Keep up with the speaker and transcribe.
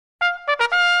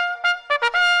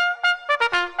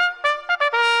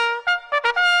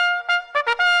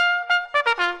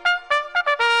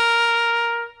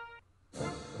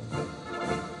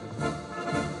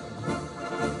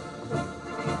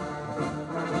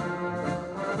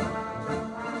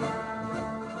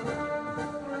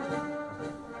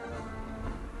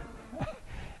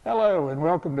and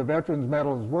welcome to Veterans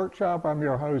Medals Workshop. I'm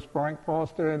your host, Frank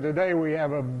Foster, and today we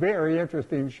have a very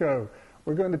interesting show.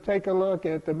 We're going to take a look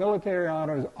at the military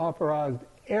honors authorized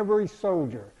every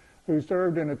soldier who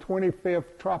served in the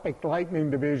 25th Tropic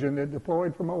Lightening Division that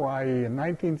deployed from Hawaii in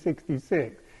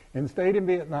 1966 and stayed in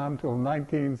Vietnam until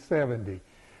 1970.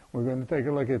 We're going to take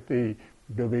a look at the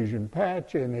division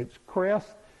patch and its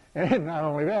crest. And not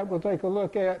only that, we'll take a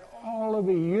look at all of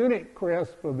the unit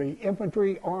crests for the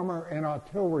infantry, armor, and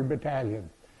artillery battalions.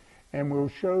 And we'll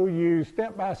show you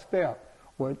step by step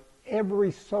what every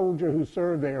soldier who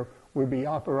served there would be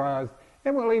authorized.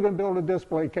 And we'll even build a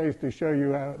display case to show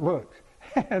you how it looks.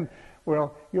 And,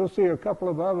 well, you'll see a couple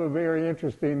of other very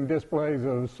interesting displays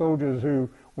of soldiers who,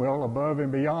 well, above and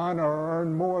beyond, or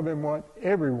earned more than what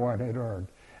everyone had earned.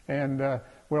 And,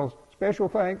 well, special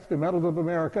thanks to Medals of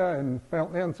America and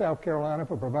Fountain Inn, South Carolina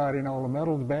for providing all the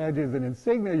medals, badges, and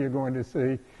insignia you're going to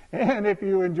see. And if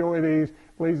you enjoy these,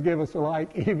 please give us a like.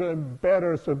 Even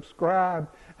better, subscribe.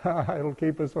 It'll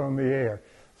keep us on the air.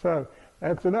 So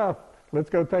that's enough. Let's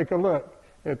go take a look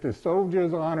at the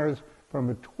soldiers' honors from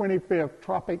the 25th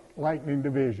Tropic Lightning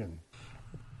Division.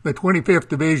 The 25th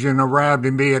Division arrived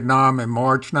in Vietnam in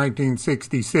March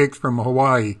 1966 from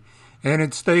Hawaii, and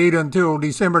it stayed until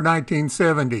December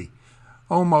 1970.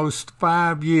 Almost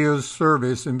 5 years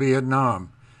service in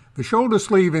Vietnam. The shoulder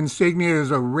sleeve insignia is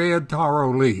a red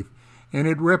taro leaf, and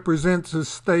it represents the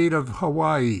state of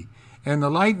Hawaii, and the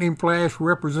lightning flash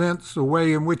represents the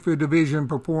way in which the division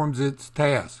performs its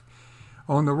task.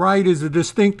 On the right is a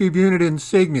distinctive unit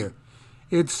insignia.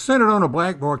 It's centered on a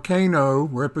black volcano,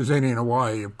 representing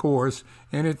Hawaii, of course,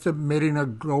 and it's emitting a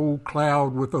gold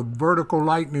cloud with a vertical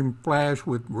lightning flash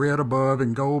with red above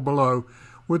and gold below,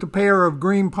 with a pair of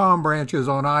green palm branches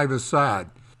on either side.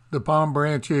 The palm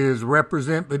branches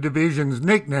represent the division's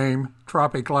nickname,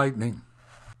 Tropic Lightning.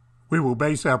 We will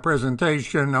base our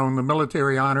presentation on the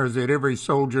military honors that every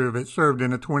soldier that served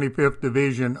in the 25th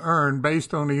Division earned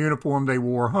based on the uniform they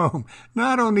wore home,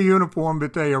 not on the uniform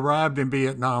that they arrived in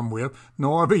Vietnam with,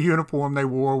 nor the uniform they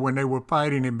wore when they were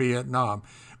fighting in Vietnam,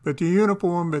 but the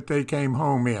uniform that they came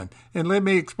home in. And let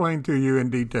me explain to you in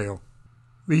detail.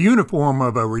 The uniform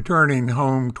of a returning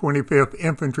home 25th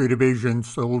Infantry Division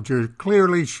soldier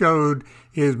clearly showed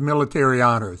his military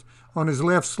honors. On his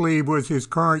left sleeve was his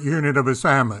current unit of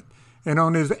assignment, and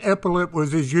on his epaulet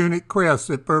was his unit crest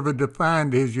that further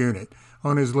defined his unit.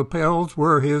 On his lapels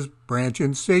were his branch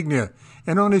insignia,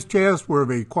 and on his chest were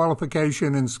the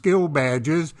qualification and skill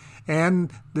badges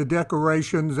and the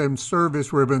decorations and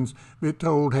service ribbons that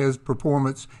told his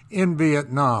performance in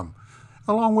Vietnam,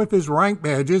 along with his rank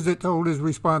badges that told his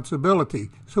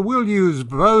responsibility. So we'll use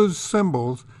those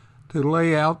symbols to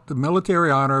lay out the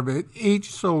military honor that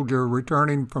each soldier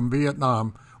returning from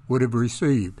Vietnam would have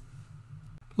received.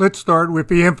 Let's start with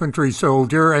the infantry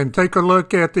soldier and take a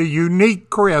look at the unique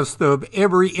crest of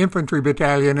every infantry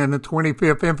battalion in the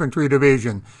 25th Infantry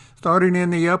Division. Starting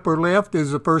in the upper left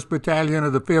is the 1st Battalion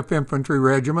of the 5th Infantry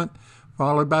Regiment,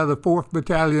 followed by the 4th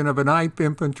Battalion of the 9th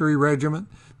Infantry Regiment,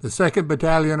 the 2nd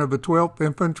Battalion of the 12th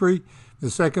Infantry, the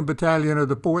 2nd Battalion of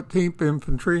the 14th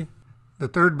Infantry, the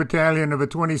 3rd Battalion of the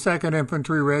 22nd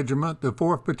Infantry Regiment, the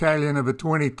 4th Battalion of the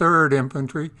 23rd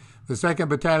Infantry, the 2nd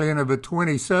Battalion of the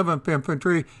 27th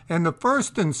Infantry, and the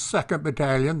 1st and 2nd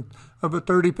Battalion of the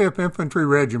 35th Infantry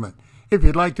Regiment. If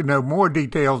you'd like to know more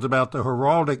details about the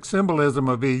heraldic symbolism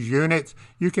of these units,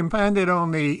 you can find it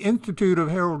on the Institute of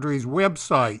Heraldry's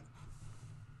website.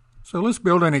 So let's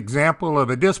build an example of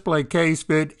a display case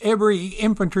that every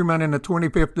infantryman in the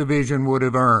 25th Division would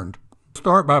have earned.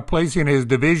 Start by placing his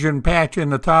division patch in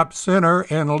the top center,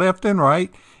 and left and right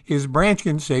his branch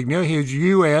insignia, his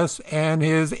U.S., and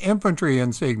his infantry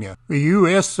insignia. The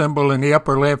U.S. symbol in the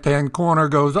upper left-hand corner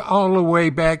goes all the way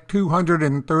back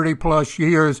 230-plus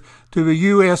years to the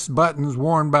U.S. buttons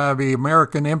worn by the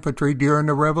American infantry during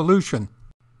the Revolution.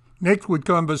 Next would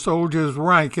come the soldier's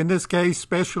rank, in this case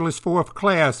Specialist 4th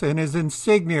Class, and his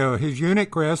insignia, his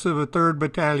unit crest of the 3rd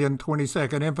Battalion,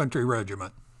 22nd Infantry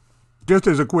Regiment. Just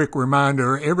as a quick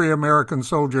reminder, every American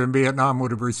soldier in Vietnam would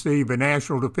have received the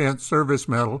National Defense Service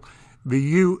Medal, the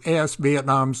U.S.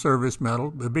 Vietnam Service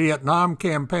Medal, the Vietnam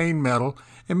Campaign Medal,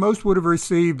 and most would have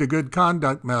received the Good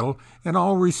Conduct Medal, and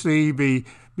all received the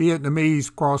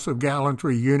Vietnamese Cross of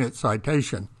Gallantry Unit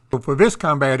Citation. For this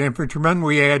combat infantryman,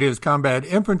 we add his combat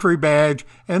infantry badge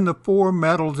and the 4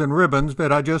 medals and ribbons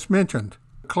that I just mentioned.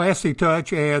 Classy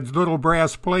touch adds little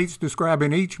brass plates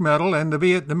describing each medal and the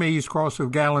Vietnamese Cross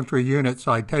of Gallantry Unit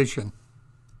Citation.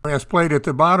 Brass plate at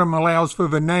the bottom allows for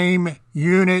the name,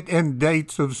 unit, and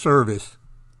dates of service.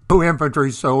 No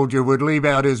infantry soldier would leave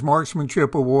out his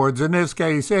marksmanship awards, in this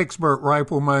case expert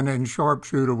rifleman and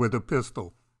sharpshooter with a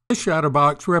pistol. This shadow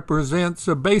box represents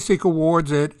the basic awards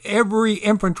that every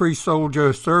infantry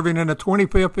soldier serving in the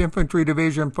 25th Infantry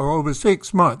Division for over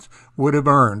 6 months would have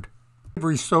earned.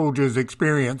 Every soldier's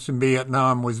experience in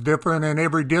Vietnam was different, and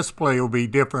every display will be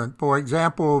different. For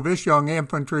example, this young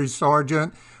infantry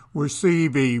sergeant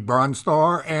received the Bronze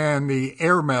Star and the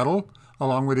Air Medal,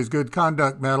 along with his Good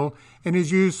Conduct Medal, and has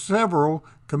used several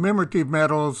commemorative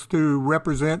medals to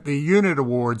represent the unit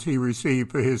awards he received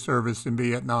for his service in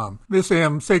Vietnam. This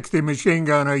M60 machine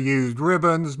gunner used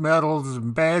ribbons, medals,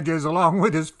 and badges, along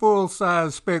with his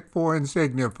full-size Spec 4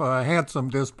 Insignia for a handsome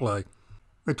display.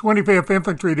 The 25th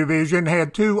Infantry Division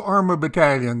had 2 armor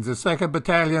battalions, the 2nd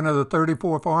Battalion of the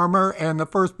 34th Armor and the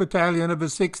 1st Battalion of the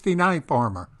 69th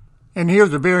Armor. And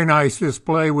here's a very nice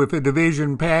display with a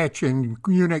division patch and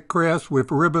unit crest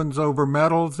with ribbons over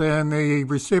medals, and the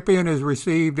recipient has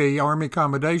received the Army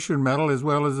Commendation Medal as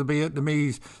well as the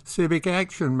Vietnamese Civic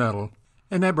Action Medal.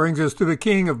 And that brings us to the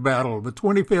king of battle. The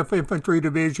 25th Infantry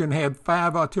Division had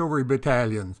 5 artillery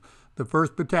battalions, the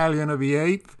 1st Battalion of the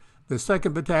 8th, the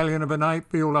 2nd Battalion of the 9th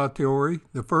Field Artillery,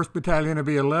 the 1st Battalion of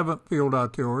the 11th Field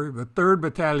Artillery, the 3rd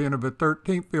Battalion of the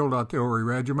 13th Field Artillery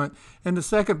Regiment, and the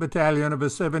 2nd Battalion of the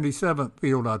 77th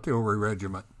Field Artillery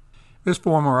Regiment. This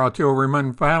former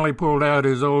artilleryman finally pulled out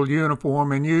his old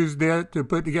uniform and used it to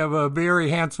put together a very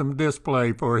handsome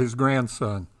display for his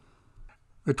grandson.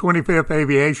 The 25th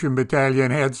Aviation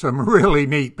Battalion had some really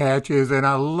neat patches, and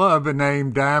I love the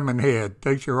name Diamond Head.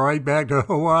 Takes you right back to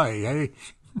Hawaii, eh?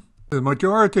 The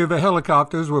majority of the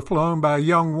helicopters were flown by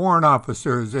young warrant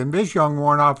officers, and this young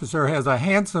warrant officer has a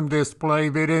handsome display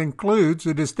that includes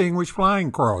a Distinguished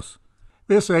Flying Cross.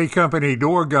 This A-Company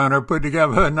door gunner put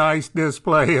together a nice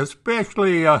display,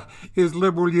 especially his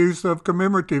liberal use of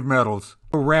commemorative medals.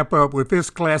 We'll wrap up with this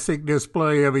classic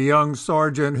display of a young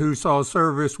sergeant who saw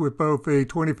service with both the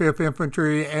 25th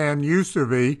Infantry and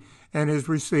USAV and has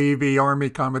received the Army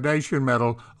Commendation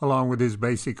Medal along with his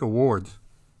basic awards.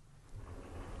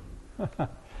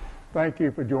 Thank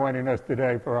you for joining us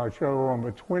today for our show on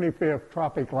the 25th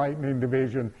Tropic Lightning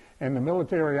Division and the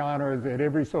military honors that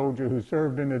every soldier who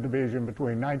served in the division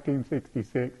between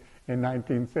 1966 and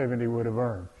 1970 would have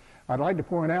earned. I'd like to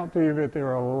point out to you that there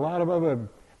are a lot of other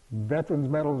Veterans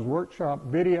Medals Workshop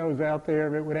videos out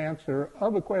there that would answer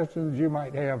other questions you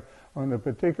might have on the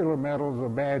particular medals or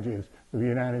badges of the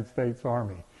United States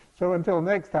Army. So until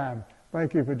next time,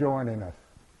 thank you for joining us.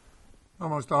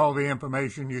 Almost all the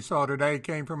information you saw today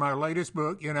came from our latest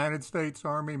book, United States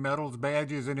Army Medals,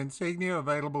 Badges, and Insignia,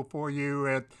 available for you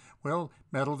at, well,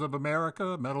 Medals of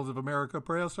America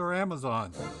Press, or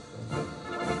Amazon.